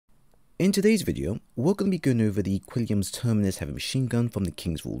In today's video, we're going to be going over the Qullim's Terminus heavy machine gun from the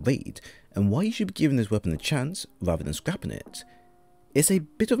kingsfall raid, and why you should be giving this weapon a chance rather than scrapping it. It's a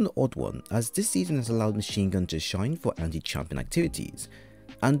bit of an odd one, as this season has allowed machine gun to shine for anti-champion activities,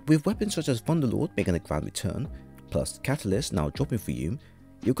 and with weapons such as Thunderlord making a grand return, plus Catalyst now dropping for you,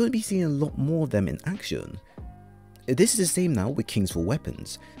 you're going to be seeing a lot more of them in action. This is the same now with kingsfall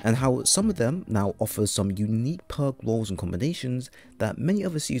weapons, and how some of them now offer some unique perk rolls and combinations that many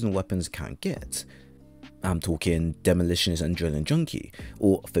other seasonal weapons can't get. I'm talking Demolitionist and Adrenaline Junkie,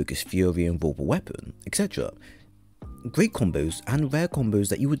 or Focus Fury and Verbal Weapon, etc. Great combos and rare combos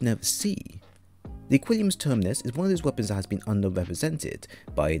that you would never see. The Qullim's Terminus is one of those weapons that has been underrepresented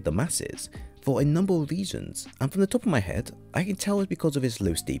by the masses for a number of reasons, and from the top of my head, I can tell it's because of its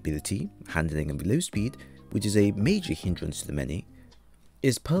low stability, handling and reload speed, which is a major hindrance to the many.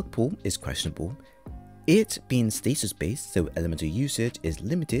 Its perk pool is questionable, it being status based so elemental usage is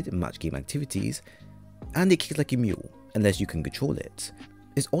limited in match game activities, and it kicks like a mule unless you can control it.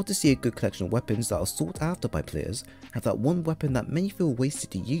 It's odd to see a good collection of weapons that are sought after by players have that one weapon that many feel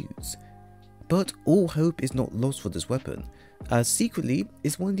wasted to use. But all hope is not lost for this weapon, as secretly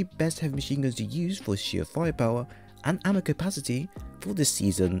it's one of the best heavy machine guns to use for sheer firepower and ammo capacity for this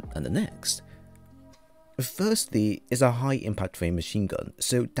season and the next. Firstly, it's a high impact frame machine gun,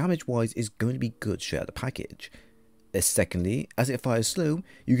 so damage wise is going to be good straight out of the package. Secondly, as it fires slow,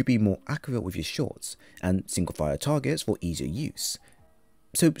 you could be more accurate with your shots, and single fire targets for easier use.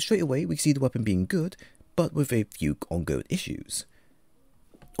 So straight away we see the weapon being good, but with a few ongoing issues.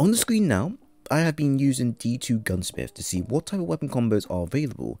 On the screen now, I have been using D2 Gunsmith to see what type of weapon combos are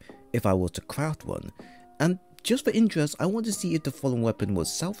available if I was to craft one, and just for interest I want to see if the following weapon was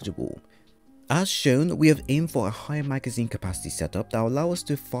salvageable. As shown, we have aimed for a higher magazine capacity setup that will allow us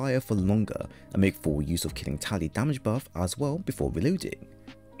to fire for longer and make full use of killing tally damage buff as well before reloading.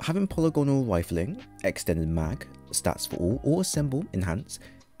 Having polygonal rifling, extended mag, stats for all or assemble enhanced,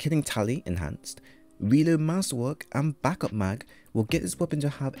 killing tally enhanced, reload masterwork and backup mag will get this weapon to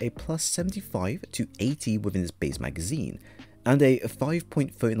have a plus 75 to 80 within its base magazine and a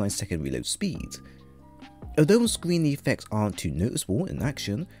 5.39 second reload speed. Although on screen the effects aren't too noticeable in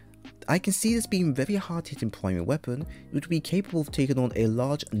action, I can see this being a very hard hitting primary weapon which will be capable of taking on a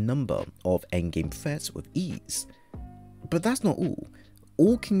large number of endgame threats with ease. But that's not all.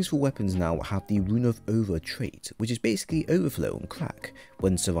 All kingsfall weapons now have the Rune of Over trait, which is basically overflow and crack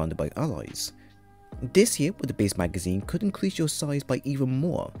when surrounded by allies. This here with the base magazine could increase your size by even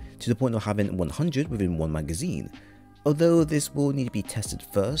more, to the point of having 100 within one magazine, although this will need to be tested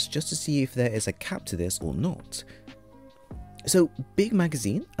first just to see if there is a cap to this or not. So big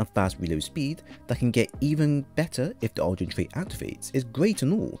magazine and fast reload speed that can get even better if the Aldrin trait activates is great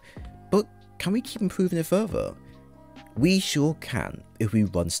and all, but can we keep improving it further? We sure can if we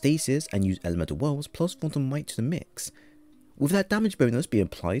run stasis and use elemental wells plus phantom might to the mix. With that damage bonus being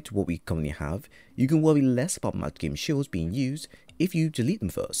applied to what we currently have, you can worry less about match game shields being used if you delete them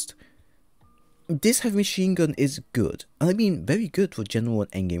first. This heavy machine gun is good, and I mean very good for general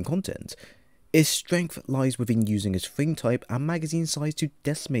and endgame content. Its strength lies within using its frame type and magazine size to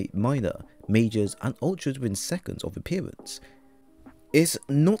decimate minor, majors and ultras within seconds of appearance. It's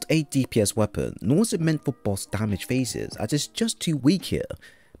not a DPS weapon, nor is it meant for boss damage phases as it's just too weak here,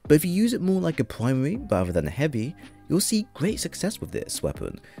 but if you use it more like a primary rather than a heavy, you'll see great success with this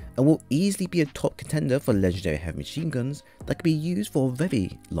weapon and will easily be a top contender for legendary heavy machine guns that can be used for a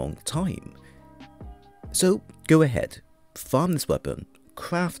very long time. So go ahead, farm this weapon,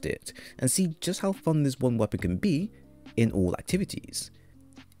 craft it, and see just how fun this one weapon can be in all activities.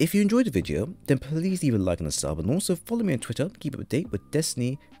 If you enjoyed the video, then please leave a like and a sub, and also follow me on Twitter to keep up to date with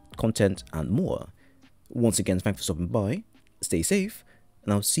Destiny, content and more. Once again, thanks for stopping by, stay safe,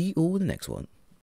 and I'll see you all in the next one.